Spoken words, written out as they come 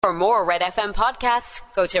For more Red FM podcasts,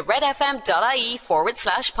 go to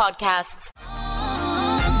redfm.ie/podcasts.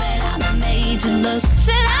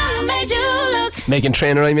 Meghan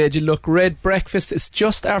Trainor, I made you look. Red Breakfast is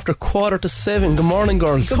just after 7:15. Good morning,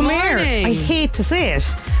 girls. Come here. I hate to say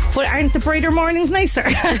it, but aren't the brighter mornings nicer?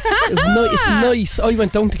 It's nice. I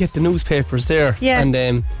went down to get the newspapers there. Yeah.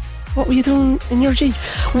 And what were you doing in your Jeep?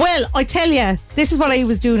 Well, I tell you, this is what I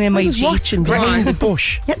was doing in my Jeep. Watching behind the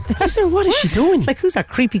bush. Yeah. What is she doing? It's like, who's that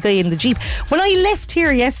creepy guy in the Jeep? When I left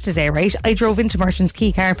here yesterday, right, I drove into Merchants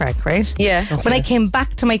Quay car park, right? Yeah. Okay. When I came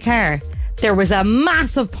back to my car, there was a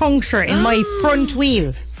massive puncture in my front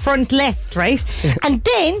wheel. Front left, right? And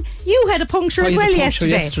then you had a puncture as well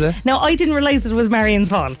yesterday. Now, I didn't realise it was Marion's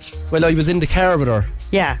fault. Well, I was in the car with her.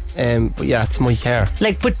 Yeah. But yeah, it's my car.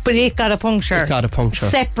 Like, but it got a puncture. It got a puncture.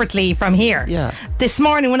 Separately from here. Yeah. This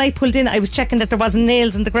morning when I pulled in, I was checking that there wasn't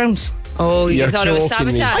nails in the ground. Oh, you You're thought it was joking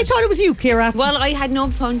me. sabotage? I thought it was you, Kira. Well, I had no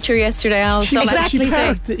puncture yesterday, Al. She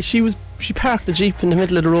parked the Jeep in the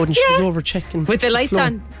middle of the road and she was over checking. With the lights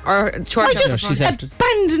on? Or torch I just she's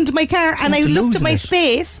abandoned my car and I looked at my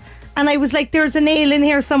space and I was like, there's a nail in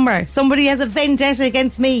here somewhere. Somebody has a vendetta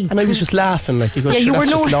against me. And I was just laughing like, you go, you were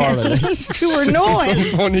just Noel. Laura, like. You were Noel.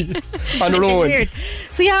 Funny on her own. Weird.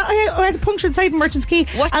 So yeah, I had a puncture inside Merchants Quay.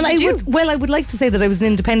 What did and you do? I would like to say that I was an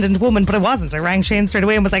independent woman, but I wasn't. I rang Shane straight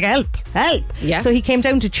away and was like, help. Yeah. So he came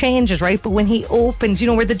down to change it, right? But when he opened, you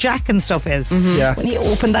know where the jack and stuff is? Mm-hmm. Yeah. When he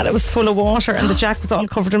opened that, it was full of water and the jack was all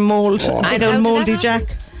covered in mould. Oh. Big And old how did mouldy that jack.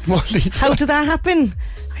 Molly, How did that happen?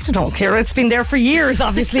 I don't know, Kira. It's been there for years,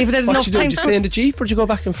 obviously, but I had what enough did you do? time. Did you stay in the Jeep or did you go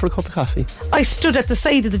back in for a cup of coffee? I stood at the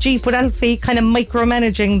side of the Jeep with Alfie, kind of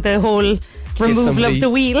micromanaging the whole removal of the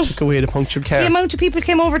wheel. Took away the punctured car. The amount of people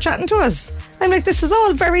came over chatting to us. I'm like, this is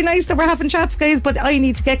all very nice that we're having chats, guys, but I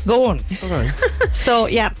need to get going. Alright. So,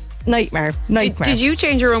 yeah, nightmare. Did you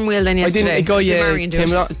change your own wheel then yesterday? I didn't. Did Marion do Came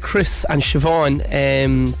it? out, Chris and Siobhan,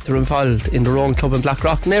 they're involved in the Rowing Club in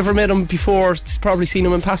Blackrock. Never met them before, probably seen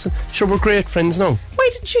them in passing. Sure, we're great friends now. Why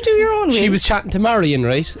didn't you do your own wheel? She was chatting to Marion,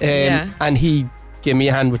 right? And he gave me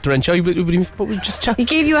a hand with the wrench. But we just chat. He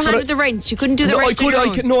gave you a hand with the wrench. You couldn't do the wrench on your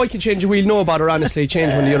own. I can change a wheel. No bother, honestly. I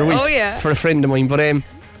changed one the other week. Oh, yeah. For a friend of mine. But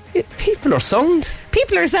people are sound.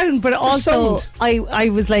 People are sound, but also I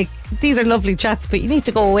was like, these are lovely chats, but you need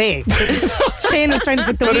to go away. Shane was trying to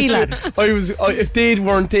put the wheel on. If they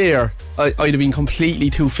weren't there, I'd have been completely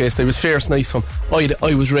two-faced. I was fierce, nice one.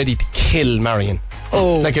 I was ready to kill Marion.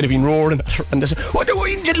 Oh, like I'd have been roaring at her and just, what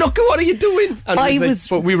are you doing? And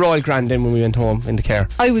but we were all grand then when we went home in the car.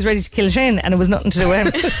 I was ready to kill Shane and it was nothing to do with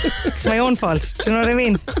him. It's my own fault. Do you know what I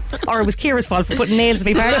mean? Or it was Kira's fault for putting nails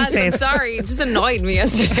in my parents' face. Sorry, it just annoyed me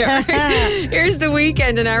yesterday. Here's The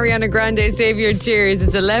Weeknd and Ariana Grande, Save Your Tears.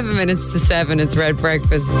 It's 11 minutes to 7. It's Red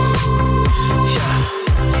Breakfast. I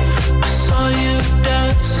saw you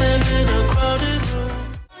dancing in a crowded room.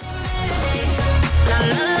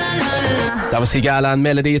 That was Sigala and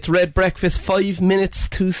Melody. It's Red Breakfast, 5 minutes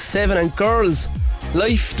to 7. And girls,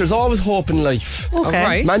 there's always hope in life. Okay.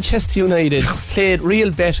 Right. Manchester United played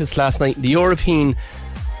Real Betis last night in the European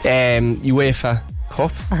UEFA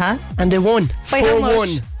Cup. And they won. By how much?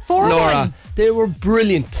 4-1. 4-1. Laura, they were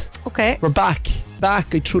brilliant. Okay. We're back. I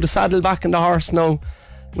threw the saddle back in the horse now.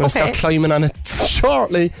 I'm going to start climbing on it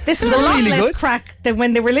shortly. This is a lot less crack than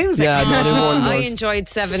when they were losing. Yeah, no, they won. I enjoyed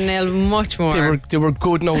 7-0 much more. They were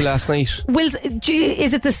good now last night.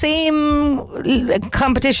 Is it the same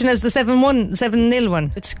competition as the 7-0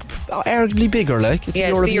 one? It's arguably bigger, like. It's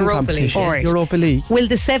Yeah, it's the Europa League. All right. Europa League. Will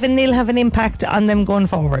the 7-0 have an impact on them going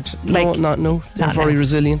forward? No. They're very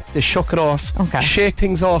resilient. They shook it off. Okay. Shake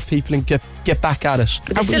things off, people, and get back at it.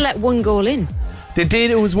 But they still let one goal in. They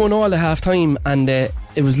did. It was 1-1 at half time, and it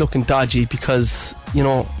was looking dodgy because, you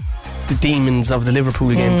know, the demons of the Liverpool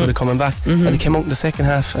game could have coming back. And they came out in the second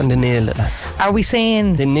half and they nailed it, lads. Are we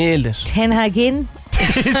saying They nailed it. Ten Hag in?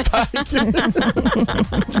 Here's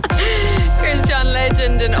John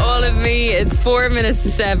Legend and All of Me. It's 4 minutes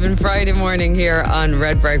to 7 Friday morning here on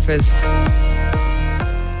Red Breakfast.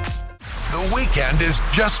 The weekend is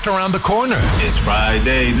just around the corner. It's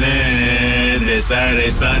Friday, then it's Saturday,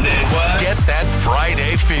 Sunday. What? Get that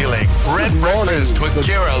Friday feeling. Red Breakfast with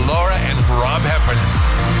Kira, Laura, and Rob Heffernan.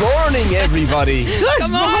 Morning, everybody. Good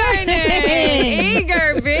morning.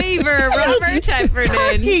 Eager Beaver, Robert Heffernan.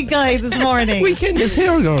 Cracky guy this morning. Weekend is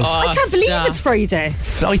here, girls. I can't believe it's Friday.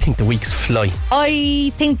 I think the weeks fly.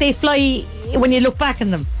 I think they fly when you look back on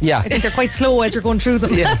them. Yeah. I think they're quite slow as you're going through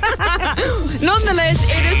them. Yeah. Nonetheless,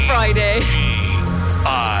 it is Friday. IF.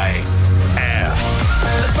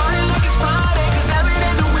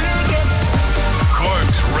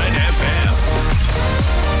 Cork's Red FM.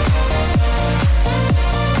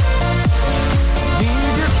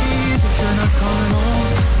 Need to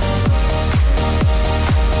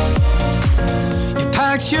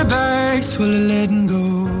your bag's full of letting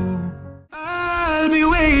go. I'll be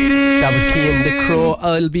waiting. That was Cian the Crow.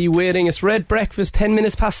 I'll be waiting. It's Red Breakfast, 10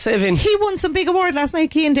 minutes past 7. He won some big award last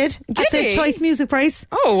night, Cian did. Did at the he? Choice Music Prize.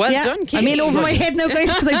 Oh, well done, Cian. I'm in over my head now, guys,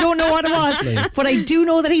 because I don't know what it was. But I do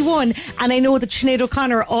know that he won. And I know that Sinead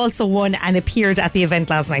O'Connor also won and appeared at the event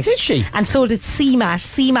last night. Did she? And so did CMAT.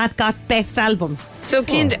 CMAT got Best Album. So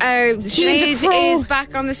Sinead Crow is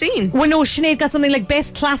back on the scene. Well, no, Sinead got something like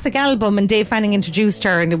Best Classic Album, and Dave Fanning introduced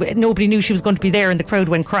her, and nobody knew she was going to be there, and the crowd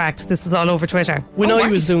went cracked. This was all over Twitter. When I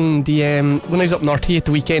was doing when I was up in North at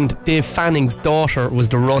the weekend, Dave Fanning's daughter was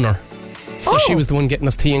the runner. So she was the one getting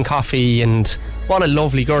us tea and coffee, and what a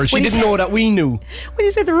lovely girl. She didn't know that we knew. When you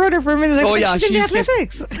said the runner for a minute, I was like, she's in the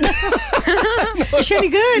athletics. Is she any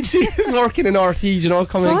good? She was working in RT, you know,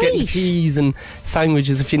 coming and getting Right. teas and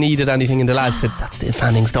sandwiches if you needed anything, and the lad said, that's Dave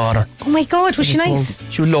Fanning's daughter. Oh my God, was she nice?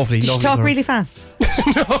 She was lovely. Did she lovely talk girl. really fast?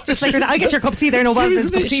 Just like her. I get your cup of tea there, no bother. This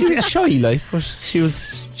cup of tea. She was shy, like, but she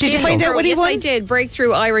was... Did you find out what he Yes, won? I did.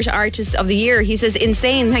 Breakthrough Irish Artist of the Year. He says,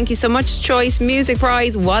 insane. Thank you so much. Choice Music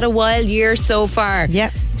Prize. What a wild year so far. Yeah.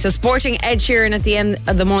 So supporting Ed Sheeran at the end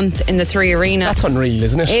of the month in the 3 Arena. That's unreal,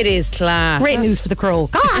 isn't it? It is class. Great news for the Crow.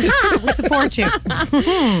 We support you.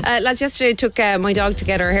 Lads, yesterday took my dog to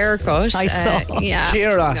get her haircut. I saw. Yeah.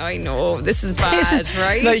 Ciara. I know. This is bad,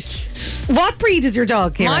 right? Like, What breed is your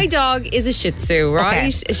dog, Ciara? My dog is a Shih Tzu,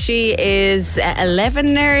 right? She is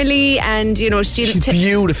 11 nearly, and you know she's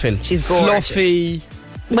beautiful. She's gorgeous. Fluffy.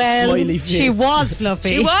 Well, smiley face. she was fluffy.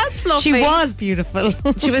 She was fluffy. She was beautiful.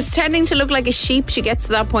 She was tending to look like a sheep. She gets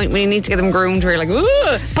to that point when you need to get them groomed where you're like,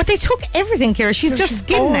 ugh. But they took everything, Ciara. She's just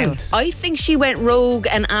skin now. old. I think she went rogue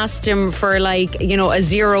and asked him for like, you know, a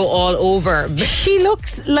 0 all over. She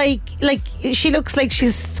looks like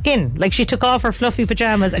she's skin. Like she took off her fluffy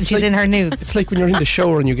pajamas and she's like- in her nudes. It's like when you're in the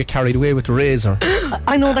shower and you get carried away with the razor.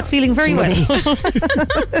 I know that feeling very well.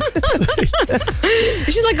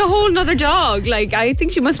 She's like a whole nother dog. Like, I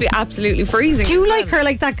think she must be absolutely freezing. Do you as like well. her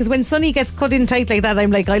like that? Because when Sonny gets cut in tight like that,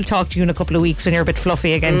 I'm like, I'll talk to you in a couple of weeks when you're a bit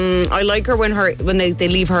fluffy again. I like her when they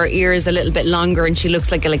leave her ears a little bit longer and she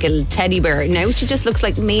looks like a little teddy bear. Now she just looks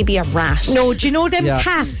like maybe a rat. No, do you know them Yeah.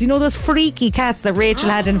 cats? You know those freaky cats that Rachel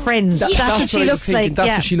had in Friends? That's what what she I was looks thinking. like. That's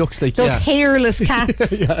yeah. what she looks like, Those yeah. hairless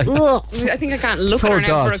cats. Ugh. I think I can't look Poor at her now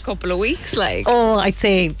dog. for a couple of weeks. Like, Oh, I'd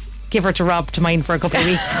say give her to Rob to mine for a couple of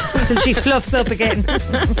weeks until she fluffs up again.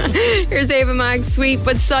 here's Ava Max, Sweet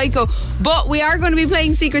but Psycho. But we are going to be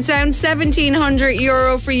playing Secret Sound,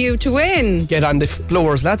 €1,700 for you to win. Get on the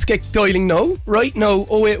blowers. Let's get dialing now. Right now,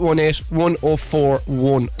 0818 104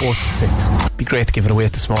 106. Be great to give it away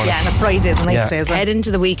this morning. Yeah, and a Friday's a nice Yeah. day as well. Head into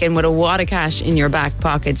the weekend with a wad of cash in your back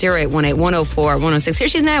pocket. 0818 104 106. Here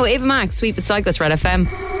she is now, Ava Max, Sweet but Psycho, it's Red FM.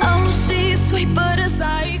 Oh, she's sweet but a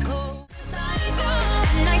psycho.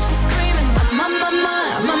 At night she's screaming,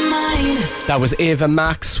 my mind. That was Ava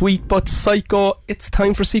Max, Sweet but Psycho. It's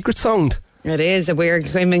time for Secret Sound. It is. We're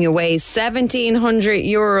giving away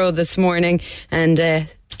 €1,700 this morning. And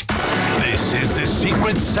This is the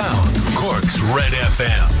Secret Sound, Cork's Red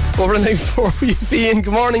FM. Over in line 4 with Ian.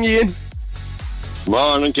 Good morning, Ian.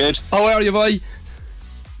 Morning, kid. How are you, boy?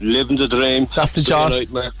 Living the dream. That's the It's job. a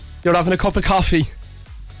nightmare. You're having a cup of coffee.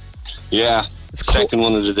 Yeah. It's cold. Second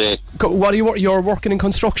one of the day. What are you? You're working in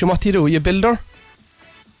construction. What do you do? Are you a builder?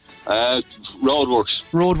 Roadworks.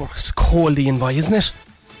 Roadworks. Cold, Ian, boy, isn't it?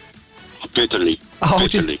 Bitterly.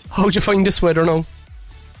 How'd you find this weather now?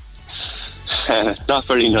 Not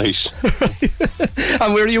very nice.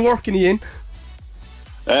 And where are you working, Ian?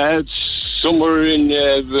 Somewhere in...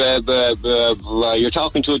 you're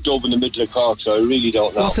talking to a dub in the middle of Cork, so I really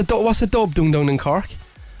don't know. What's a dub doing down in Cork?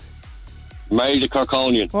 Married a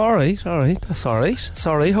Corkonian. All right. That's all right.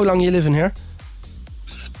 Sorry. How long are you living here?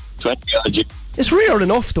 20 odd years. It's rare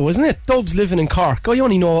enough, though, isn't it? Dubs living in Cork. I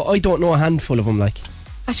don't know a handful of them, like.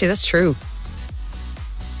 actually, that's true.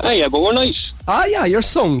 Yeah, but we're nice. Yeah, you're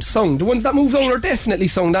sound. The ones that moved on are definitely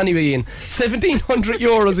sound anyway, Ian.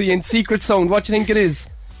 €1,700, Ian. Secret Sound. What do you think it is?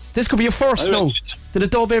 This could be a first I now. reckon- Did a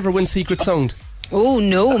dub ever win Secret Sound? Oh,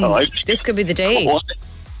 no. Oh, This could be the day.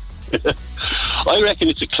 I reckon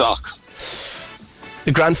it's a clock.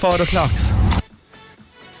 The grandfather clocks.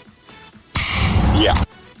 Yeah.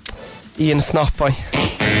 Ian Snot, boy.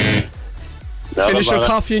 Finish your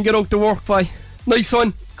coffee and get out to work, boy. Nice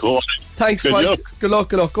one. Cool. Thanks, Good boy. luck. Good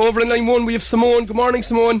luck. Over in line 1, we have Simone. Good morning,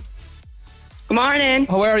 Simone. Good morning.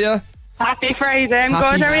 How are you? Happy Friday. I'm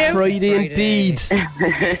Happy good. How are you? Friday indeed.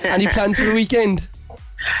 Any plans for the weekend?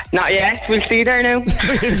 Not yet. We'll see there now.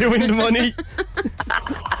 If you win the money.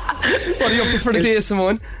 What are you up to for the day,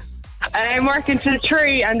 Simone? I'm working till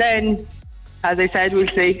 3 and then, as I said, we'll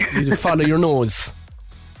see. You follow your nose.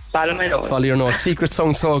 Follow my nose. Follow your nose. Secret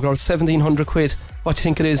Song Girl, 1,700 quid. What do you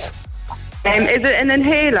think it is? Is it an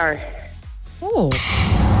inhaler? Oh,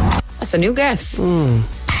 that's a new guess. Never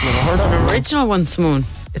heard of An original one, Simone.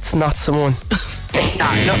 It's not Simone.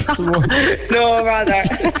 Not Simone. No, rather.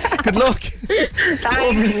 Good luck.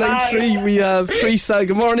 Over in line 3, we have Teresa.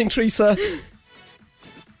 Good morning, Teresa.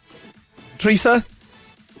 Teresa?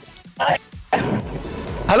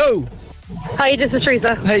 Hello. Hi, this is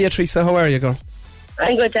Teresa. Hey, Teresa. How are you, girl?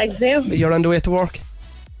 I'm good, thanks. You? You're on the way to work?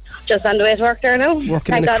 Just on the way to work there now. Working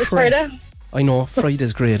Thank in a God it's crate. Friday. I know.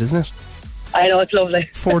 Friday's great, isn't it? I know, it's lovely.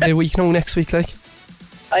 4-day week now next week, like.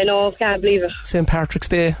 I know, can't believe it. St. Patrick's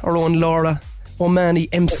Day. Our own Laura O'Mahony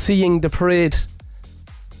emceeing the parade.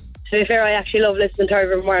 To be fair, I actually love listening to her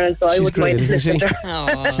every morning, so I She's wouldn't great, mind isn't listening she? to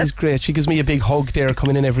her. She's great. She gives me a big hug there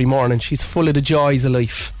coming in every morning. She's full of the joys of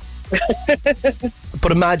life.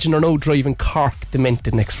 But imagine her now driving Cork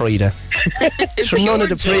demented next Friday. Sure, none of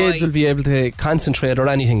the parades will be able to concentrate or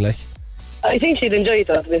anything like. I think she'd enjoy it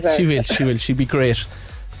though, to be fair. She will. She'd be great.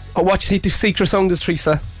 But what do you think the secret song is,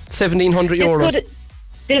 Teresa? 1,700 euros.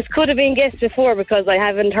 This could have been guessed before because I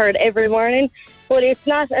haven't heard every morning, but it's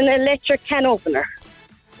not an electric can opener.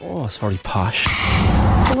 Oh, it's very posh.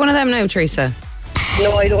 One of them now, Teresa.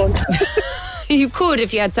 No, I don't. You could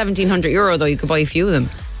if you had €1,700 though. You could buy a few of them.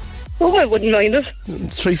 Oh, I wouldn't mind it.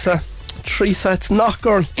 Teresa, it's not,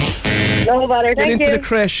 girl. No bother, Get thank into you. the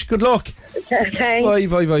creche. Good luck. Thanks. Bye.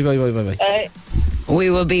 Bye. We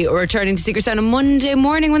will be returning to Secret Sound on Monday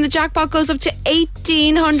morning when the jackpot goes up to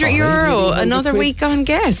 €1,800. Another week on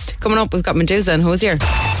guest. Coming up, we've got Medusa and Hosier.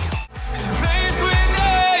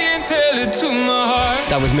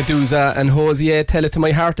 That was Medusa and Hosier, Tell It To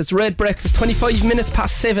My Heart. It's Red Breakfast, 25 minutes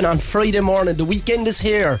past 7 on Friday morning. The weekend is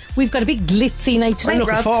here. We've got a big glitzy night tonight, I'm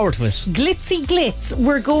looking Rob. forward to it. Glitzy glitz.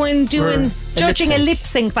 We're judging a lip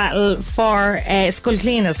sync battle for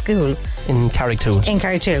Sculcleena School In Carricktown.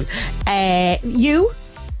 You,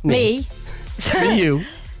 me, you,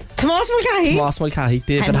 Tomás Mulcahy,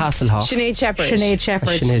 David And Hasselhoff, Sinead Shepherd. Sinead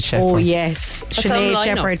Shepherd. Oh yes, That's Sinead on the lineup.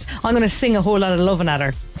 Shepherd. I'm going to sing a whole lot of loving at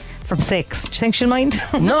her from 6. Do you think she'll mind?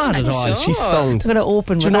 Not at all. Sure. She's sound. I'm going to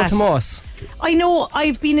open Do you with know that. Tomás? I know.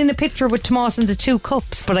 I've been in a picture with Tomás in the 2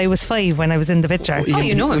 cups, but I was 5 when I was in the picture.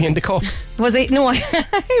 you know Were him. in the cup. Was I? No, I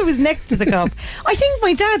was next to the cup. I think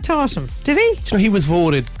my dad taught him. Did he? Do you know he was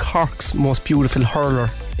voted Cork's most beautiful hurler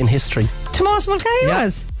in history? Tomás Mulcahy Yeah.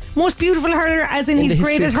 was. Most beautiful hurler, as in In he's the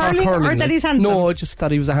great history at of Cork hurling, or hurling, that like. he's handsome? No, just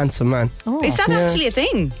that he was a handsome man. Oh. Is that Yeah. actually a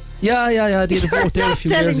thing? Yeah, they had a vote there a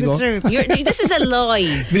few years ago. This is a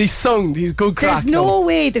lie. But he's sung, he's good crack. There's no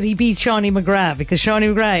way that he beat Shawnee McGrath, because Shawnee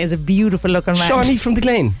McGrath is a beautiful looking man. Shawnee from the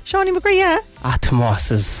Glen. Shawnee McGrath, yeah.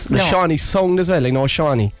 Tomás is. No. Shawnee sung as well, I know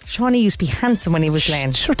Shawnee. Shawnee used to be handsome when he was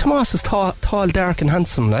playing. Sure, Tomás is tall, dark and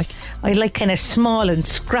handsome, like. I like kind of small and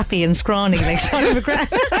scrappy and scrawny like Shawnee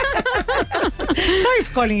McGrath. Sorry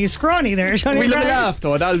for calling you scrawny there, Shawnee We'll have a McGrath. laugh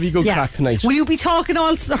though, that'll be good crack tonight. Will you be talking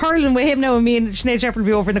all hurling with him now, and me and Sinead Shepherd will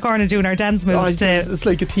be over in the corner doing our dance moves? It's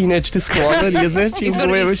like a teenage disco already, isn't it? He's going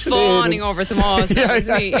to be fawning over Tomás, Yeah,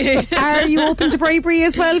 isn't he? Are you open to bribery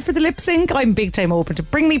as well for the lip sync? I'm big time open to.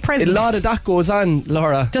 Bring me presents. A lot of that goes on,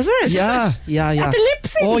 Laura. Does it? Yeah. At the lip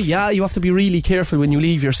syncs? Oh yeah, you have to be really careful when you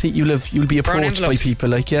leave your seat. You'll be approached by envelopes. people,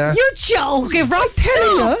 like, yeah. You're joking, Rob.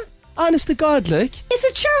 Telling you, honest to God, like. It's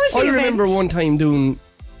a charity I event. remember one time I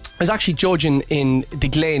was actually judging in the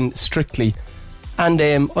Glen Strictly, and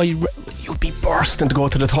you'd be bursting to go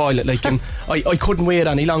to the toilet, like, and I couldn't wait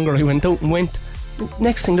any longer. I went out and went.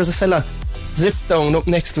 Next thing, there's a fella zipped down up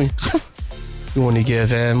next to me. You only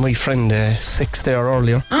gave my friend 6 there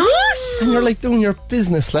earlier. And you're like doing your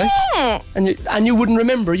business, like, and you wouldn't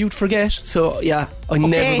remember, you'd forget. So yeah, I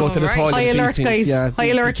never go to the Right. toilet. High with alert, these things. guys. Yeah, High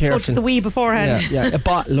be alert. Go to careful. the wee beforehand. Yeah, a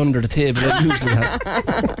bottle under the table. I usually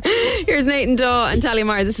have. Here's Nathan Daw and Talia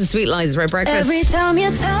Mar. This is Sweet Lies, Red Breakfast. Every time you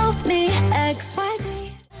tell me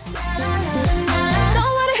XYZ,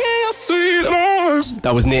 don't wanna hear your Sweet lies.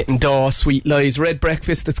 That was Nathan Daw, Sweet Lies, Red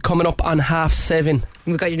Breakfast. It's coming up on 7:30.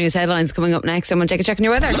 We've got your news headlines coming up next. Someone take a check on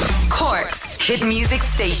your weather. Cork's hit music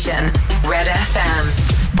station, Red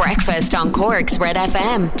FM. Breakfast on Cork's Red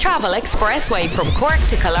FM. Travel expressway from Cork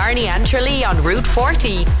to Killarney and Tralee on Route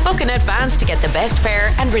 40. Book in advance to get the best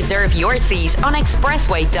fare and reserve your seat on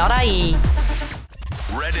expressway.ie.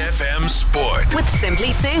 Red FM Sport. With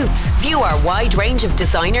Simply Suits. View our wide range of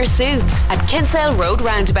designer suits at Kinsale Road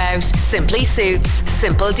Roundabout. Simply Suits.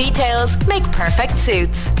 Simple details make perfect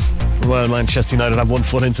suits. Well, Manchester United have 1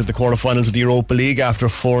 foot into the quarterfinals of the Europa League after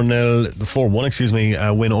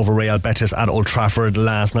 4-1 win over Real Betis at Old Trafford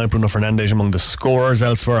last night. Bruno Fernandes among the scorers.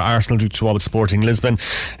 Elsewhere, Arsenal do 2-0 with Sporting Lisbon.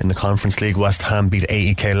 In the Conference League, West Ham beat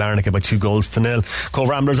AEK Larnaca by 2-0. Cove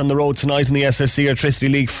Ramblers on the road tonight in the SSC Electricity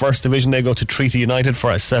League First Division. They go to Treaty United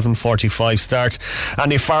for a 7:45 start.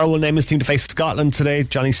 Andy Farrell will name his team to face Scotland today.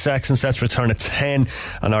 Johnny Sexton sets return at 10,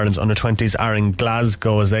 and Ireland's under-20s are in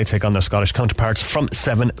Glasgow as they take on their Scottish counterparts from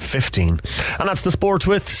 7:15. And that's the sport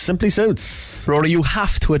with Simply Suits. Rory, you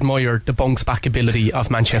have to admire the bounce back ability of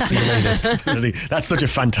Manchester United. Really, that's such a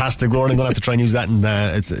fantastic word. I'm going to have to try and use that in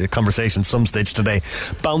a conversation some stage today.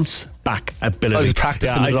 Bounce back ability. I was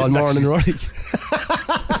practicing it all morning, Rory.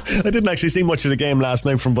 I didn't actually see much of the game last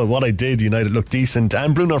night, but what I did, United looked decent.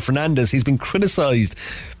 And Bruno Fernandes, he's been criticised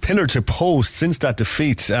pillar to post since that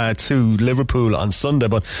defeat to Liverpool on Sunday,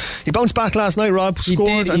 but he bounced back last night, Rob.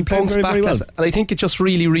 Scored and played very, very well. And I think it just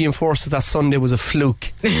really reinforces that Sunday was a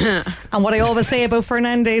fluke. And what I always say about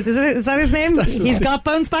Fernandes, is that his name? He's got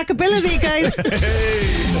bounce back ability, guys.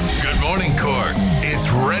 Good morning, Cork. It's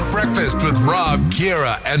Red Breakfast with Rob,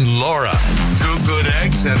 Kira and Laura. 2 good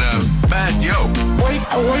eggs and a bad yolk. Wake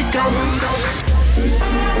up.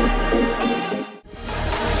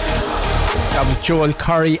 That was Joel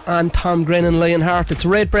Corry and Tom Grennan, Lionheart. It's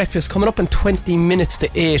Red Breakfast coming up in 20 minutes to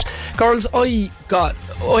 8. Girls, I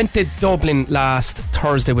went to Dublin last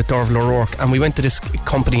Thursday with Derval O'Rourke, and we went to this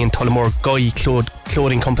company in Tullamore, Guy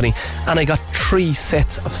Clothing Company, and I got 3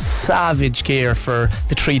 sets of savage gear for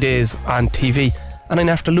the 3 days on TV. And I'm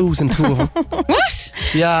after losing 2 of them. What?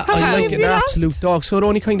 Yeah, I'm like an absolute dog. So it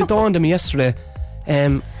only kind of dawned on me yesterday.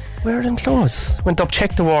 Where are them clothes? Went up,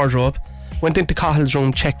 checked the wardrobe. Went into Cahill's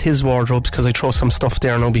room, checked his wardrobes because I throw some stuff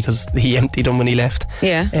there now because he emptied them when he left.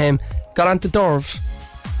 Yeah. Got onto Derv.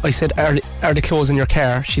 I said, are the clothes in your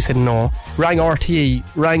car? She said no. Rang RTE,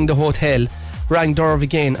 rang the hotel, rang Derv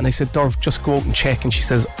again, and I said, Derv, just go out and check. And she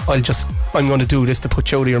says, I'm going to do this to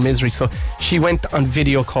put you out of your misery. So she went on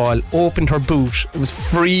video call, opened her boot, it was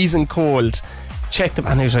freezing cold, checked them,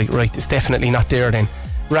 and I was like, right, it's definitely not there then.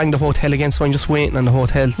 Rang the hotel again, so I'm just waiting on the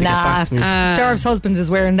hotel to get back to me. Derv's husband is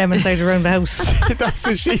wearing them inside around the house. That's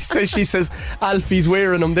what she says. She says Alfie's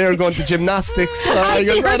wearing them. They're going to gymnastics. I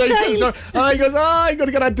goes, I'm going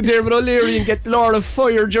to get on to Dermot O'Leary and get Laura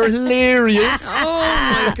fired. You're hilarious. Oh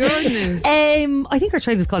my goodness. I think our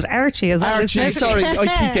child is called Archie as well. Archie, sorry, I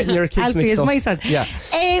keep getting your kids Alfie mixed up. is my son. Yeah.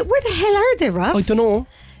 Where the hell are they, Rob? I don't know.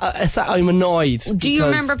 I'm annoyed. Do you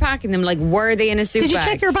remember packing them? Like, were they in a suit bag? Did you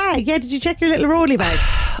check your bag? Yeah, did you check your little rolly bag?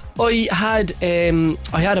 I had a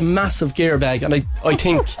massive gear bag, and I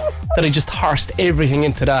think that I just horsed everything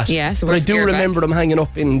into that. Yeah, so but I do remember them hanging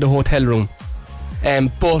up in the hotel room.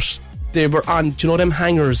 But they were on, do you know them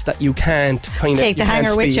hangers that you can't kind of take the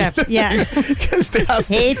hanger with you? Yeah, because they have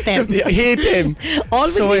hate them. I hate them.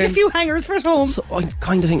 Always need a few hangers for at home. So I'm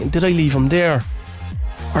kind of thinking, did I leave them there?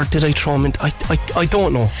 Or did I throw them in? I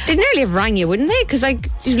don't know. They'd nearly have rang you, wouldn't they? Because like,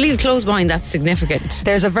 you leave clothes behind, that's significant.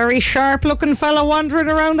 There's a very sharp looking fella wandering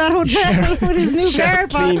around that hotel with his new car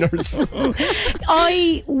cleaners.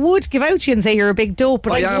 I would give out you and say you're a big dope,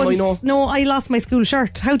 but I know. No, I lost my school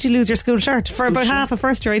shirt. How'd you lose your school shirt? For about half of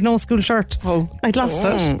first year I had no school shirt. I'd lost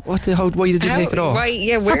it. Why did you take it off? Why,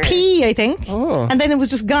 yeah, where? For PE, I think. And then it was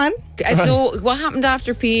just gone. So what happened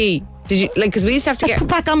after PE? Did you, like, because we used to have to get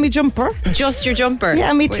back on my jumper. Just your jumper? Yeah,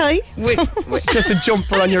 and my tie. Just a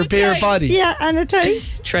jumper on your bare body. Yeah, and a tie.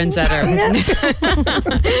 Trendsetter.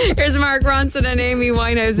 Here's Mark Ronson and Amy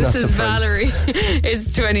Winehouse. This is Valerie.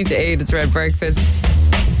 It's 20 to 8. It's Red Breakfast.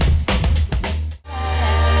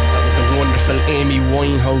 That was the wonderful Amy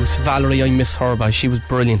Winehouse. Valerie, I miss her by. She was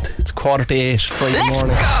brilliant. It's 8:15 Friday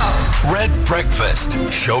morning. Red Breakfast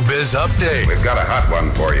Showbiz Update. We've got a hot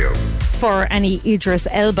one for you. For any Idris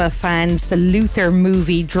Elba fans, the Luther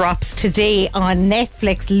movie drops today on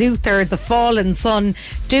Netflix. Luther, the Fallen Son.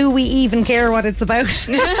 Do we even care what it's about?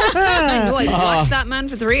 No, I'd watch that man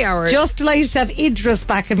for 3 hours. Just delighted to have Idris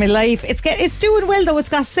back in my life. It's doing well though. It's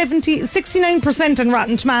got 69% on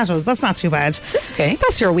Rotten Tomatoes. That's not too bad. That's okay.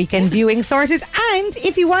 That's your weekend viewing sorted. And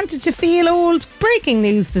if you wanted to feel old, breaking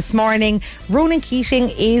news this morning: Ronan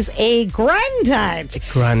Keating is a granddad.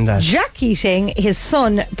 Jack Keating, his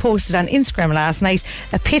son, posted on Instagram last night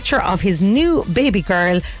a picture of his new baby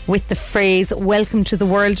girl with the phrase "Welcome to the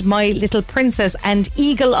world, my little princess." And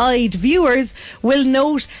eagle-eyed viewers will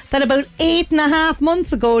note that about 8.5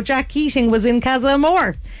 months ago Jack Keating was in Casa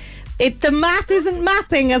Amor. The math isn't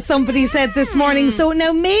mathing, as somebody said this morning. So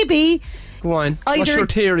now maybe go on. What's your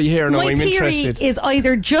theory here? No, I'm interested. My theory is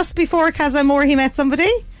either just before Casa Amor he met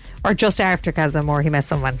somebody, or just after Casamore he met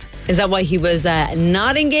someone. Is that why he was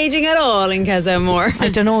not engaging at all in Casamore? I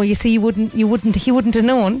don't know. You see, he wouldn't have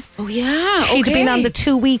known. Oh yeah, She'd have been on the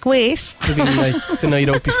 2-week wait. Could have been like the night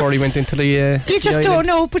out before he went into the. You just don't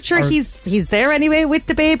know, but sure, he's there anyway with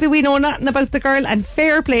the baby. We know nothing about the girl, and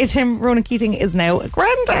fair play to him. Ronan Keating is now a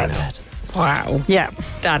granddad. Wow. Yeah.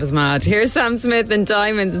 That is mad. Here's Sam Smith and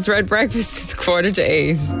Diamonds. It's Red Breakfast. It's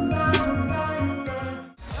 7:45.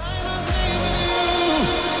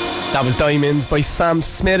 That was Diamonds by Sam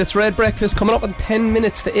Smith. It's Red Breakfast coming up in 10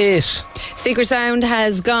 minutes to 8. Secret Sound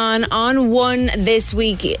has gone on 1 this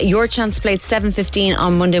week. Your chance to play at 7:15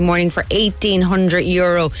 on Monday morning for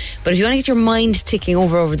 €1,800. But if you want to get your mind ticking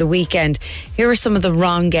over the weekend, here are some of the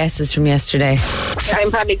wrong guesses from yesterday. I'm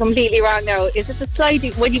probably completely wrong now. Is it the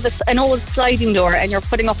sliding, when you've an old sliding door and you're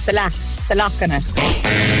putting up the lock on it?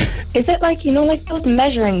 Is it like, like those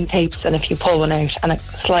measuring tapes, and if you pull one out and it's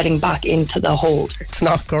sliding back into the holder? It's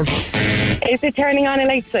not, girl. Is it turning on a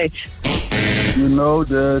light switch? You know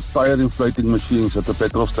the tire inflating machines at the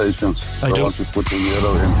petrol stations? I don't. Want to put the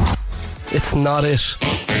euro in. It's not it.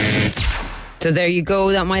 So there you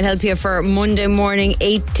go. That might help you for Monday morning.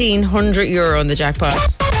 €1,800 on the jackpot.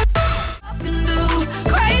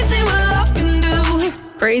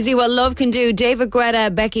 Crazy What Love Can Do. David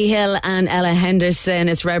Guetta, Becky Hill and Ella Henderson.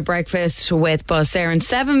 It's Red Breakfast with Bus Aaron.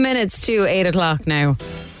 7 minutes to 8 o'clock now.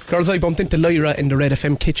 Girls, I bumped into Lyra in the Red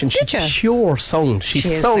FM kitchen. She's pure sound.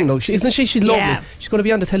 She's sound though. Isn't she? She's lovely. Yeah. She's going to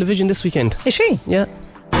be on the television this weekend. Is she? Yeah.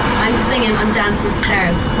 I'm singing on Dance with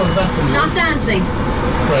Stars. Not dancing,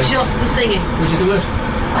 just the singing. Would you do it?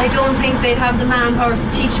 I don't think they'd have the manpower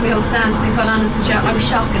to teach me how to dance, to be quite honest with you. I'm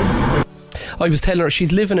shocking. I was telling her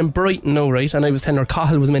she's living in Brighton now, right? And I was telling her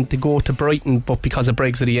Cahill was meant to go to Brighton, but because of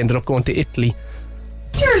Brexit he ended up going to Italy.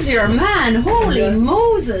 Here's your man, holy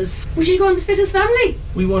Moses. Was she going to fit his family?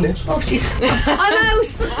 We won it. Oh jeez, I'm out.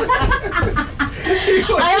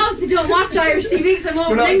 I obviously don't watch Irish TV because I'm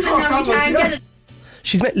over in England and we can't get it.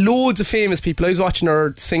 She's met loads of famous people. I was watching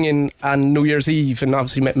her singing on New Year's Eve and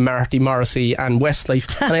obviously met Marty Morrissey and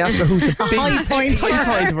Westlife, and I asked her who's the big high point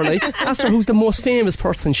of her life. Asked her who's the most famous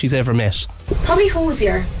person she's ever met. Probably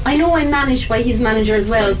Hosier. I know I'm managed by his manager as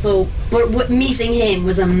well, so but meeting him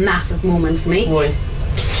was a massive moment for me. Why?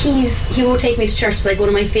 He will take me to church. It's like one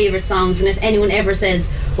of my favourite songs, and if anyone ever says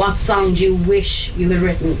what song do you wish you had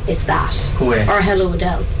written, it's that. Or Hello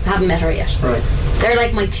Adele. I haven't met her yet. Right. They're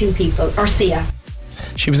like my two people. Or Sia.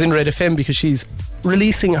 She was in Red FM because she's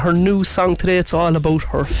releasing her new song today. It's all about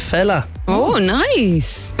her fella. Oh,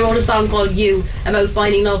 nice. I wrote a song called You, about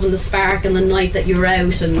finding love and the spark and the night that you're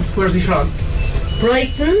out. And where's he from?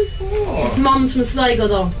 Brighton. Oh. His mum's from Sligo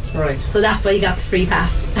though. Right. So that's why you got the free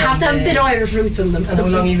pass. I have to have a bit of Irish roots in them. And how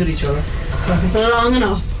long are you with each other? Long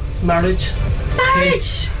enough. Marriage. I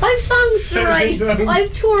have songs to write. I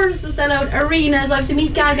have tours to sell out, arenas. I have to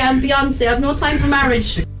meet Gaga and Beyonce. I have no time for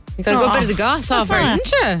marriage. You got a good bit of the goss off her,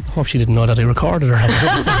 didn't you? I hope she didn't know that I recorded her.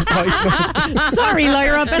 Sorry,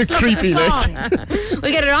 Lyra. Best creepy,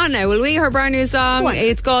 We'll get it on now, will we? Her brand new song.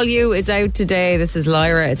 It's called You. It's out today. This is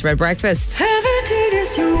Lyra. It's Red Breakfast. Everything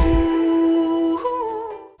is you.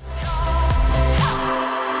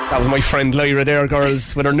 That was my friend Lyra there,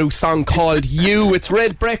 girls, with her new song called You. It's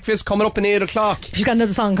Red Breakfast coming up in 8 o'clock. She's got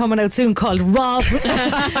another song coming out soon called Rob.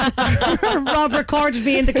 Rob recorded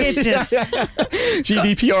me in the kitchen.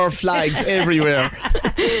 GDPR flags everywhere.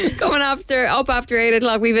 Coming up after 8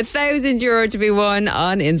 o'clock, we have €1,000 to be won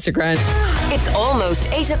on Instagram. It's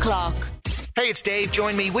almost 8 o'clock. Hey, it's Dave.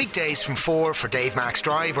 Join me weekdays from 4 for Dave Max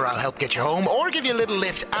Drive, where I'll help get you home or give you a little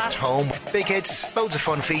lift at home. Big hits, loads of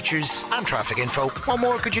fun features and traffic info. What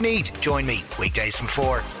more could you need? Join me weekdays from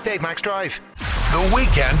 4. Dave Max Drive. The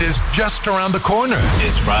weekend is just around the corner.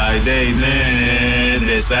 It's Friday then.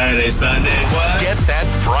 It's Saturday, Sunday. What? Get that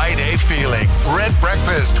Friday feeling. Red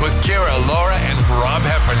Breakfast with Ciara, Laura and Rob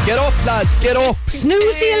Heffernan. Get up, lads. Get up.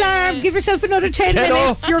 Snooze the alarm. Give yourself another 10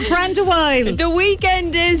 minutes. You're grand a while. The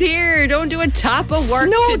weekend is here. Don't do a tap of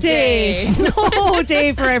work today. Snow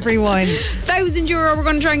day for everyone. €1,000 we're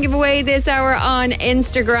going to try and give away this hour on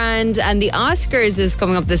Instagram, and the Oscars is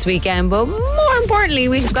coming up this weekend, but more importantly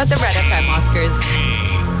we've got the Red FM Oscars. GIF.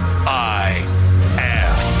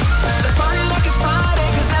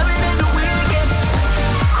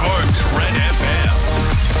 Cork's Red FM.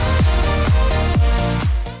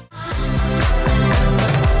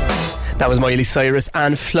 That was Miley Cyrus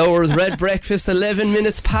and Flowers. Red Breakfast, 11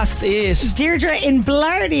 minutes past 8. Deirdre in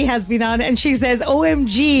Blarney has been on and she says,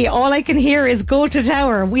 OMG, all I can hear is Go to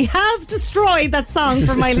Tower. We have destroyed that song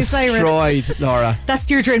for Miley Cyrus. Destroyed, Laura. That's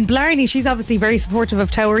Deirdre in Blarney. She's obviously very supportive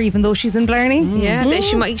of Tower, even though she's in Blarney. Yeah,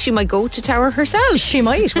 she might go to Tower herself. She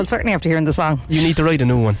might. Well, certainly after hearing the song. You need to write a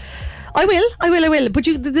new one. I will. But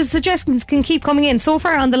the suggestions can keep coming in. So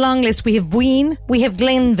far on the long list, we have Buin, we have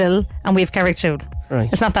Glenville, and we have Carricktown. Right.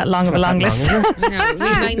 It's not that long of a long list. No, we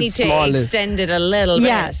might need to extend it a little bit.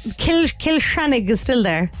 Yeah, Kilshannig is still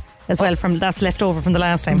there as well. That's left over from the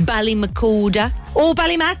last time. Ballymacoda. Oh,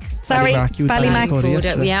 Ballymac. Sorry,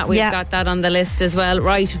 Ballymac. Yeah, we've got that on the list as well.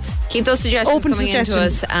 Right, keep those suggestions coming into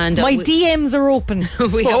us. And my DMs are open.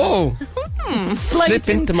 Slip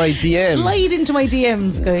into my DMs. Slide into my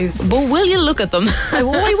DMs, guys. But will you look at them? Why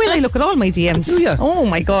will I look at all my DMs? Do you? Oh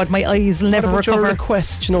my God, my eyes will never recover. Your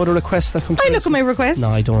request? Do you know the requests that come to I look at my requests. No,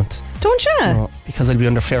 I don't. Don't you? No, because I'll be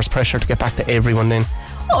under fierce pressure to get back to everyone then.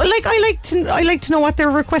 Oh, I like to know what they're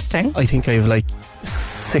requesting. I think I have like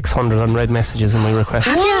 600 unread messages in my request.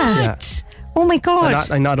 What? Yeah. Oh my God.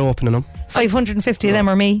 I'm not opening them. 550 of them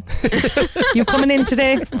are me. You coming in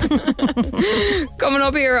today? Coming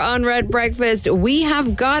up here on Red Breakfast, we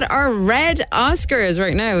have got our Red Oscars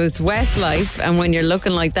right now. It's Westlife, and when you're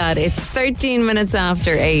looking like that, it's 13 minutes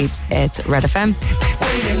after 8. It's Red FM.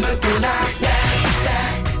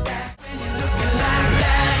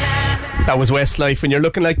 That was Westlife. When you're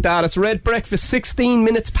looking like that, it's Red Breakfast, 16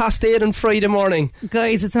 minutes past 8 on Friday morning.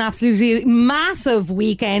 Guys, it's an absolutely massive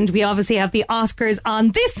weekend. We obviously have the Oscars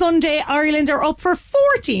on this Sunday. Ireland are up for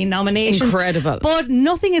 14 nominations. Incredible. But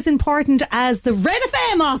nothing as important as the Red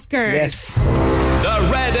FM Oscars. Yes. The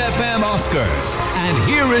Red FM Oscars. And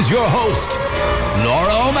here is your host,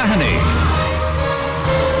 Laura O'Mahony.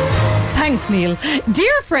 Thanks, Neil.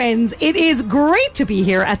 Dear friends, it is great to be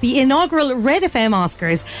here at the inaugural Red FM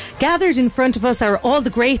Oscars. Gathered in front of us are all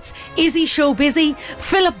the greats: Izzy Showbizzy,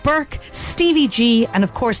 Philip Burke, Stevie G, and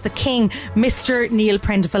of course the king, Mr. Neil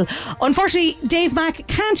Prendeville. Unfortunately, Dave Mack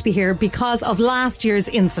can't be here because of last year's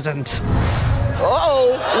incident.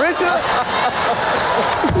 Richard!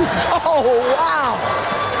 Oh, wow!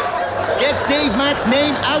 Get Dave Mack's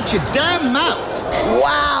name out your damn mouth!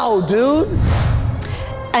 Wow, dude!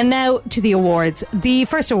 And now to the awards. The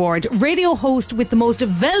first award, radio host with the most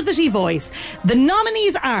velvety voice. The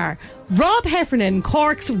nominees are Rob Heffernan,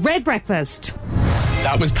 Cork's Red Breakfast.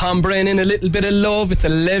 That was Tom Brennan, A Little Bit of Love. It's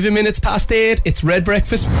 11 minutes past 8. It's Red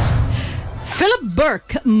Breakfast. Philip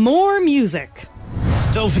Burke, More Music.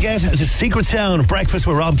 Don't forget the Secret Sound Breakfast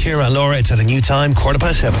with Rob, Ciara and Laura. It's at a new time,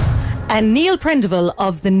 7:15. And Neil Prendeville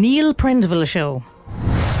of The Neil Prendeville Show.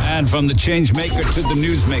 And from the change maker to the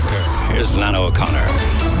newsmaker, here's Lana O'Connor.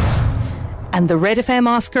 And the Red FM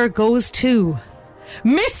Oscar goes to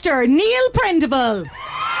Mr. Neil Prendeville.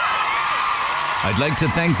 I'd like to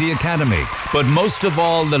thank the Academy, but most of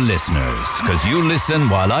all the listeners, because you listen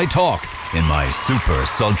while I talk in my super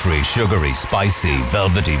sultry, sugary, spicy,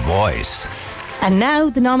 velvety voice. And now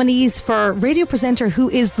the nominees for radio presenter who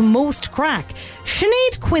is the most crack,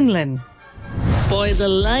 Sinead Quinlan. Boy's a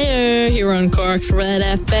liar here on Cork's Red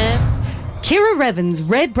FM. Ciara Revens,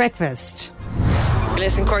 Red Breakfast.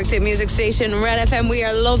 Listen, Cork's hit music station, Red FM. We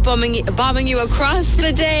are love bombing you across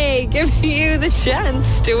the day, giving you the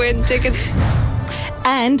chance to win tickets.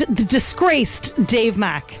 And the disgraced Dave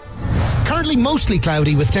Mack. Currently mostly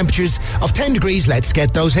cloudy with temperatures of 10 degrees. Let's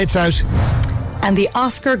get those hits out. And the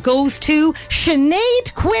Oscar goes to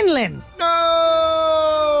Sinead Quinlan.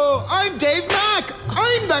 No! I'm Dave Mack.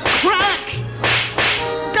 I'm the crack.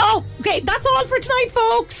 Oh, okay, that's all for tonight,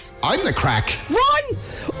 folks. I'm the crack. Run!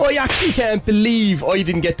 I actually can't believe I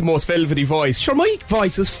didn't get the most velvety voice. Sure, my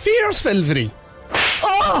voice is fierce velvety.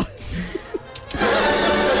 Oh!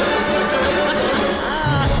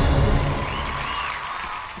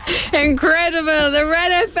 Incredible, the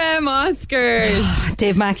Red FM Oscars.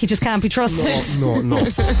 Dave Mack, he just can't be trusted. No.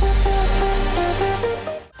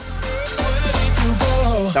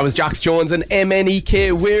 That was Jax Jones and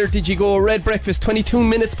MNEK. Where did you go? Red Breakfast, 22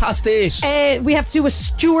 minutes past 8. We have to do a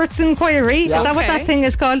Stewart's inquiry. Yeah. Is that what that thing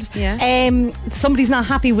is called? Yeah. Somebody's not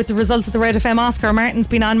happy with the results of the Red FM Oscar. Martin's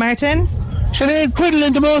been on. Martin? Sinead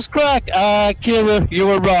Quinlan, the most crack. Ciara, you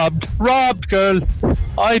were robbed. Robbed, girl.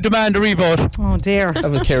 I demand a revote. Oh dear. That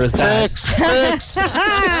was Ciara's dad. Six.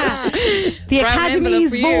 The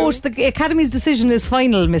Academy's vote, the Academy's decision is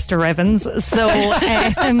final, Mr. Evans. So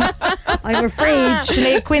I'm afraid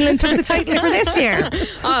Sinead Quinlan took the title for this year.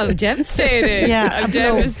 Oh, I'm devastated. Yeah, I'm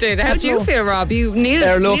devastated. How do you feel, Rob?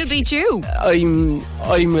 Neil beat you.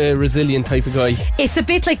 I'm a resilient type of guy. It's a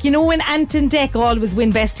bit like, you know, when Anton Deck always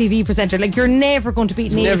win Best TV Presenter. Like, you're never going to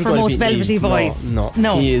beat Neil for most velvety voice.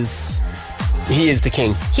 No. He is the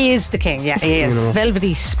king. He is the king, yeah, he is.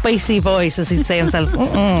 Velvety, spicy voice, as he'd say himself.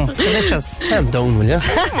 Delicious. Calm down, will you?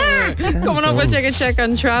 Coming up, we'll take a check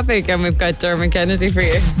on traffic, and we've got Dermot Kennedy for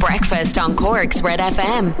you. Breakfast on Cork's Red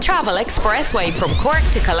FM. Travel expressway from Cork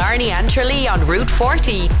to Killarney and Tralee on Route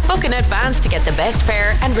 40. Book in advance to get the best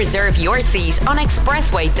fare and reserve your seat on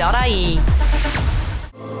expressway.ie.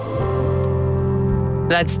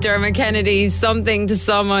 That's Dermot Kennedy's Something to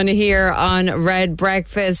Someone here on Red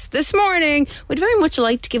Breakfast. This morning, we'd very much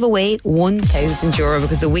like to give away €1,000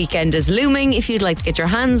 because the weekend is looming. If you'd like to get your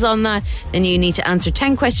hands on that, then you need to answer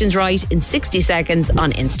 10 questions right in 60 seconds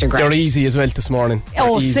on Instagram. They're easy as well this morning.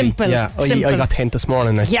 Simple. Yeah, simple. I got 10 this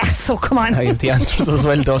morning. Yeah, so come on. I have the answers as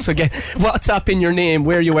well, though. So get WhatsApp in your name,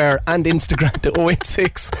 where you are, and Instagram to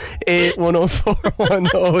 086 8104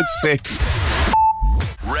 106.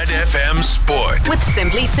 Red FM Sport. With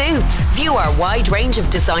Simply Suits. View our wide range of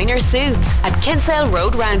designer suits at Kinsale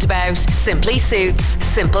Road Roundabout. Simply Suits.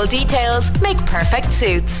 Simple details make perfect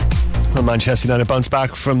suits. Well, Manchester United bounced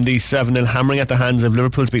back from the 7-0 hammering at the hands of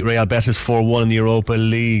Liverpool to beat Real Betis 4-1 in the Europa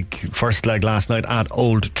League first leg last night at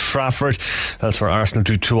Old Trafford. Elsewhere, Arsenal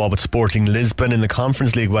drew 2-2 with Sporting Lisbon. In the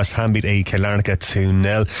Conference League, West Ham beat AEK Larnaca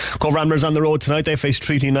 2-0. Cove Ramblers on the road tonight. They face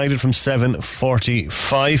Treaty United from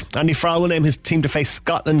 7:45. Andy Farrell will name his team to face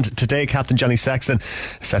Scotland today. Captain Johnny Sexton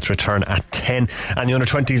is set to return at 10. And the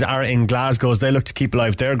under-20s are in Glasgow as they look to keep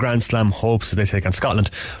alive their Grand Slam hopes as they take on Scotland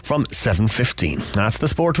from 7:15. That's the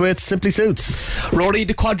sport with Simply Suits. Rory,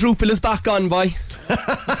 the quadruple is back on, boy.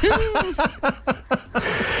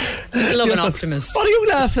 Love an optimist. What are you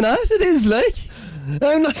laughing at? It is like.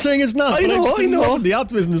 I'm not saying it's not. I know. The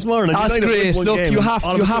optimism this morning. That's great. Look, you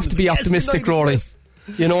have to be optimistic, Rory.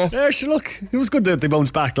 You know, look, it was good that they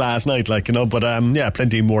bounced back last night, but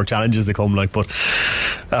plenty more challenges they come, but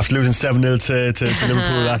after losing 7-0 to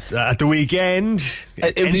Liverpool at the weekend,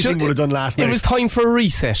 anything would have done last night. It was time for a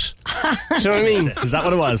reset. Do you know what I mean? Is that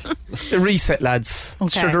what it was? A reset, lads.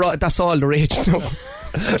 Okay. Sure, that's all the rage. Red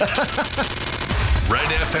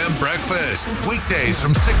FM Breakfast. Weekdays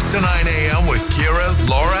from 6 to 9 a.m. with Ciara,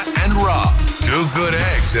 Laura, and Rob. 2 good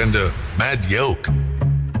eggs and a mad yolk.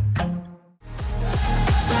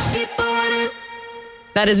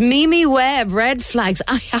 That is Mimi Webb, Red Flags.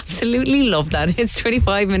 I absolutely love that. It's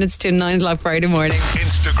 25 minutes to 9 o'clock Friday morning.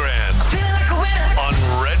 Instagram on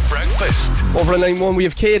Red Breakfast. Over on line 1 we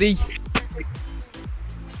have Katie.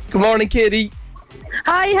 Good morning, Katie.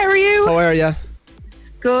 Hi, how are you? How are you?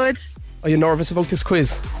 Good. Are you nervous about this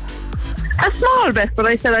quiz? A small bit, but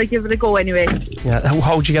I said I'd give it a go anyway. Yeah.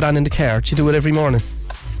 How'd you get on in the car? Do you do it every morning?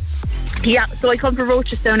 Yeah, so I come from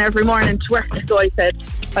Rochestown every morning to work, so I said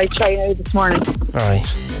I'd try it out this morning. Alright.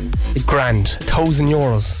 Grand.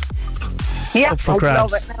 €1,000. Yeah, up for I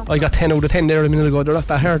grabs. love it now. I got 10 out of 10 there a minute ago. They're not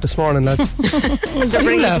that hard this morning, lads. They're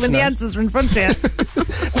brilliant when the answers are in front of you.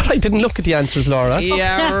 But I didn't look at the answers, Laura.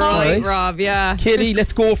 Yeah, right, Rob, yeah. Katie,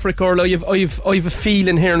 let's go for it, girl. I've a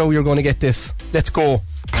feeling here now you're going to get this. Let's go.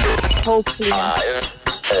 Hopefully. 5,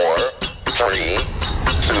 4, 3,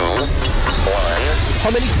 2, 1.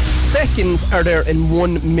 How many seconds are there in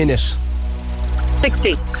 1 minute?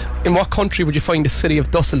 60. In what country would you find the city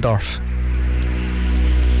of Dusseldorf?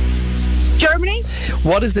 Germany.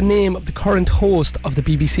 What is the name of the current host of the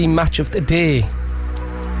BBC Match of the Day?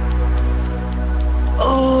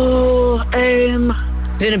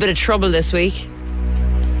 He's in a bit of trouble this week.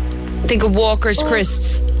 Think of Walker's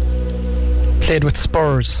Crisps. Played with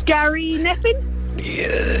Spurs. Gary Nevin.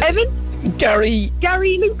 Evan. Gary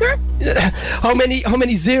Luker. How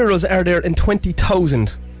many zeros are there in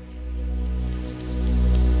 20,000?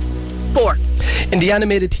 4. In the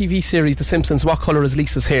animated TV series The Simpsons, what colour is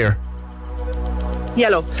Lisa's hair?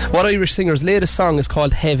 Yellow. What Irish singer's latest song is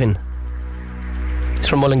called Heaven? It's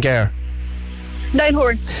from Mullingar.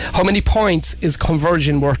 Ninehorn. How many points is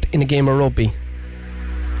conversion worth in a game of rugby?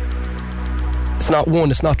 It's not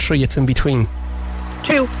 1, it's not 3, it's in between.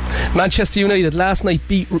 2. Manchester United last night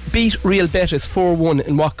beat Real Betis 4-1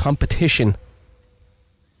 in what competition?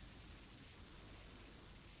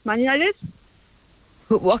 Man United.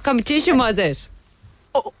 What competition was it?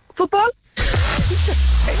 Oh, football.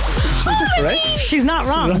 She's not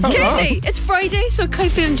wrong. Katie, it's Friday, so kind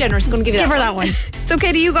of feeling generous. I'm going to give you that one. So,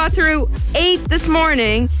 Katie, you got through 8 this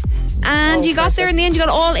morning. And you got there in the end. You got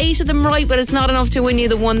all 8 of them right, but it's not enough to win you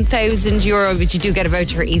the €1,000. But you do get a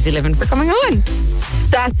voucher for Easy Living for coming on.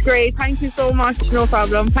 That's great. Thank you so much. No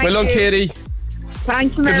problem. Thank well done, you. Katie.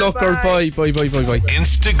 Thanks, Good luck, girl. Bye.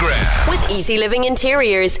 Instagram. With Easy Living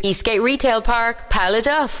Interiors, Eastgate Retail Park,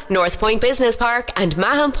 Paladuff, North Point Business Park, and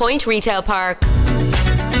Mahon Point Retail Park.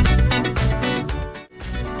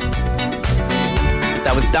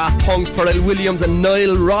 That was Daft Punk, Pharrell Williams and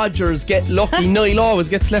Nile Rodgers. Get lucky. Niall always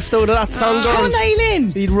gets left out of that song, girls. Niall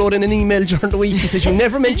in. He wrote in an email during the week. He said, "You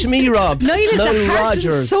never mention me, Rob." Niall is the heart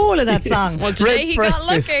and soul of that song. Well, today he got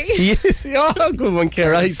lucky. Yes. Oh, good one,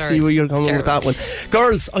 Ciara. I see where you're coming with that one.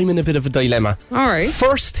 Girls, I'm in a bit of a dilemma. All right.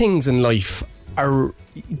 First things in life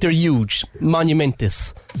they're huge,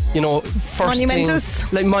 monumentous. You know, first Monumentous?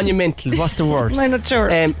 thing, like monumental. What's the word? I'm not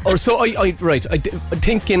sure. Or so I'm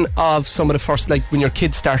thinking of some of the first, like when your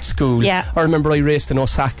kids start school. Yeah. I remember I raced in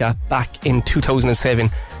Osaka back in 2007,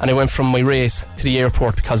 and I went from my race to the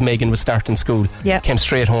airport because Megan was starting school. Yeah. Came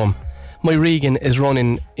straight home. My Regan is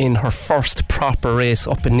running in her first proper race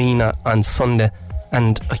up in Nina on Sunday,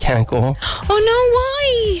 and I can't go. Oh no,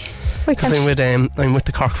 why? Because I'm with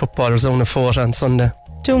the Cork footballers on the foot on Sunday.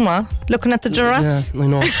 Duma, looking at the giraffes. Yeah, I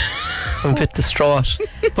know. I'm a bit distraught.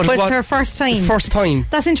 But it's her first time. First time.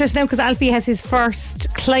 That's interesting now because Alfie has his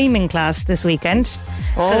first climbing class this weekend.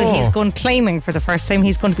 So he's going climbing for the first time.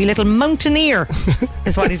 He's going to be a little mountaineer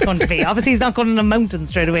is what he's going to be. Obviously he's not going on a mountain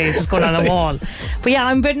straight away, he's just going on a wall. But yeah,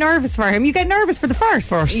 I'm a bit nervous for him. You get nervous for the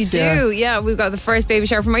first. You do, yeah. We've got the first baby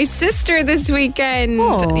shower for my sister this weekend.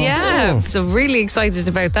 So really excited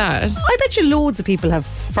about that. I bet you loads of people have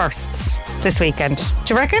firsts this weekend.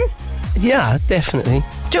 Do you reckon? Yeah, definitely.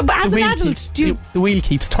 But as an adult, the wheel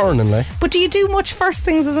keeps turning, like. But do you do much first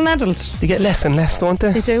things as an adult? They get less and less, don't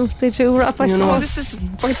they? They do, Rob. This is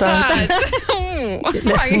quite sad.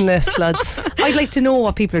 Less and less, lads. I'd like to know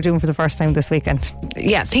what people are doing for the first time this weekend.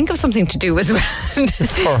 Yeah, think of something to do as well. The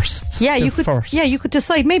first. Yeah, you could. First. Yeah, you could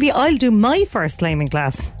decide. Maybe I'll do my first climbing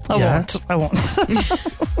class. I won't.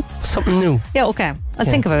 Something new. Yeah, okay. I'll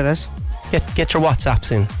think about it. Get your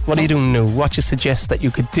WhatsApps in. What are you doing new? What you suggest that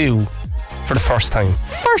you could do for the first time?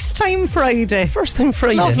 First time Friday.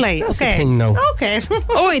 Lovely. That's okay. the thing now. Okay.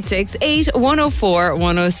 086 8104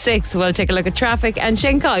 106. We'll take a look at traffic and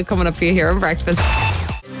Shane Codd coming up for you here on Breakfast.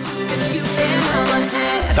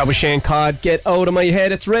 That was Shane Codd. Get out of my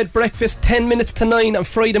head. It's Red Breakfast, 10 minutes to 9 on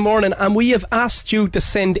Friday morning, and we have asked you to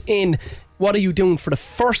send in what are you doing for the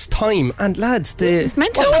first time? And lads, it's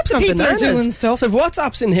mental. WhatsApps Lots of people are doing stuff. So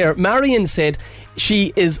WhatsApp's in here. Marion said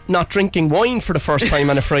she is not drinking wine for the first time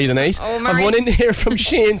on a Friday night. I've one in here from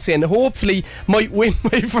Shane saying hopefully might win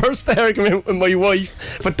my first argument with my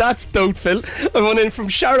wife, but that's doubtful. I've one in from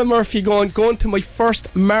Sharon Murphy going to my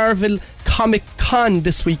first Marvel Comic Con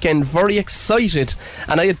this weekend. Very excited,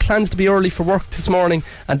 and I had plans to be early for work this morning,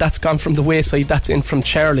 and that's gone from the wayside. That's in from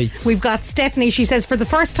Charlie. We've got Stephanie. She says for the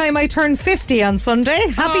first time I turned 50 on Sunday.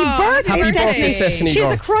 Happy birthday, Stephanie. She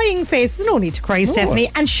has a crying face. There's no need to cry,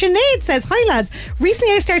 Stephanie. And Sinead says, hi lads,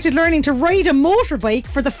 recently I started learning to ride a motorbike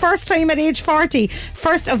for the first time at age 40.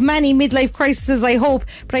 First of many midlife crises, I hope,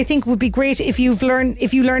 but I think it would be great if you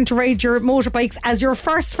learn to ride your motorbikes as your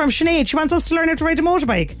first. From Sinead. She wants us to learn how to ride a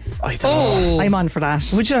motorbike. I don't know. I'm on for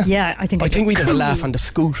that. Would you? Yeah, I think we'd have a laugh on the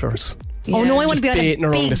scooters. Yeah. Oh no, I want to be on a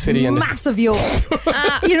around big, the city massive yoke.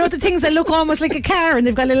 You know, the things that look almost like a car and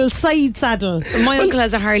they've got a little side saddle. My uncle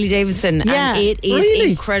has a Harley Davidson and it is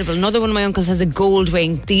incredible. Another one of my uncles has a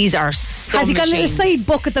Goldwing. These are so Has he got a little side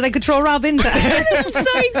bucket that I could throw Rob into?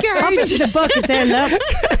 Side car. Hop into the bucket there, look.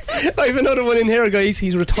 I have another one in here, guys.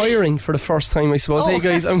 He's retiring for the first time, I suppose. Hey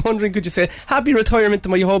guys, I'm wondering, could you say happy retirement to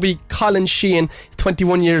my hubby Colin Sheehan? He's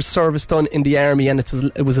 21 years service done in the army, and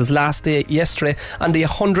it was his last day yesterday, and the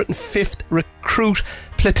 105th recruit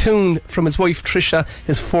platoon from his wife Trisha,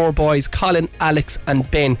 his 4 boys Colin, Alex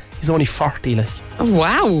and Ben. He's only 40, like. Oh,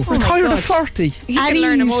 wow. Retired at 40. He can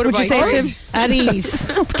learn a motorbike. Would you say to him? At ease.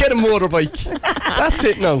 Get a motorbike. That's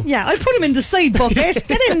it now. Yeah, I'll put him in the side bucket.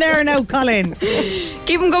 Get in there now, Colin.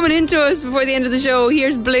 Keep him coming into us before the end of the show.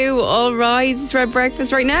 Here's Blue, All Rise. It's Red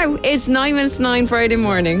Breakfast right now. It's 9 minutes to 9 Friday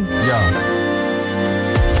morning. Yeah.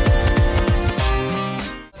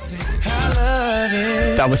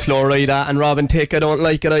 That was Florida and Robin Thicke. I don't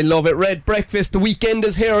like it, I love it. Red Breakfast, the weekend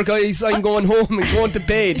is here, guys. I'm going home and going to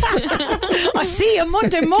bed. I'll see you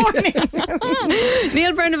Monday morning.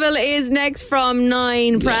 Neil Prendeville is next from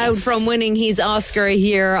 9. Proud from winning his Oscar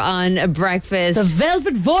here on Breakfast. The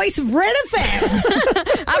velvet voice of Red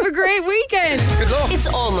FM. Have a great weekend. Good luck. It's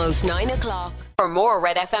almost 9 o'clock. For more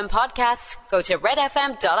Red FM podcasts, go to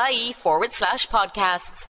redfm.ie/podcasts.